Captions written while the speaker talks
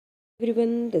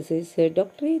Everyone, this is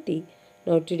Dr. Eti.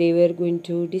 Now today we are going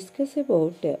to discuss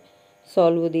about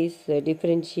solve this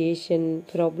differentiation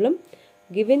problem.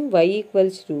 Given y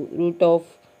equals to root of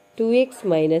 2x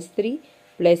minus 3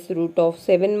 plus root of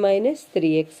 7 minus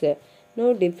 3x.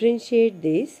 Now differentiate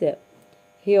this.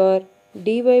 Here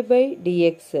dy by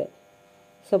dx.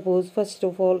 Suppose first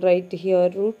of all write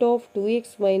here root of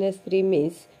 2x minus 3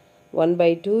 means 1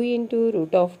 by 2 into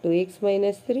root of 2x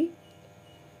minus 3.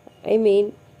 I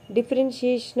mean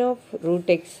differentiation of root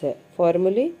x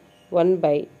formulae 1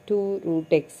 by 2 root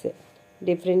x.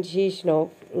 Differentiation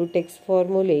of root x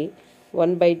formulae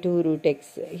 1 by 2 root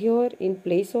x. Here in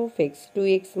place of x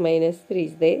 2x minus 3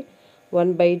 is there.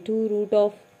 1 by 2 root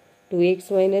of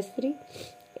 2x minus 3.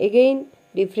 Again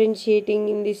differentiating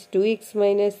in this 2x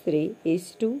minus 3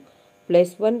 is 2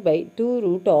 plus 1 by 2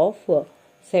 root of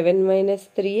 7 minus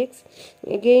 3x.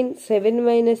 Again 7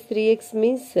 minus 3x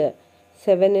means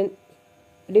 7 and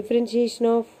differentiation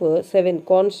of 7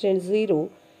 constant 0.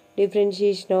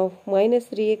 Differentiation of minus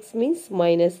 3x means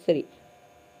minus 3.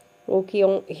 Okay,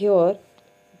 here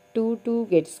 2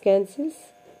 gets cancels.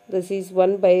 This is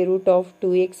 1 by root of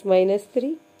 2x minus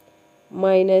 3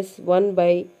 minus 1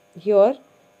 by here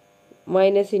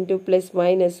minus into plus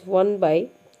minus 1 by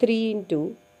 3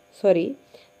 into 3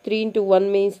 into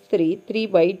 1 means 3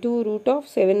 by 2 root of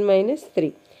 7 minus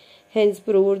 3. Hence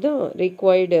proved the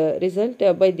required result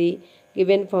by the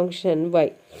given function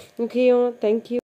y. Okay, thank you.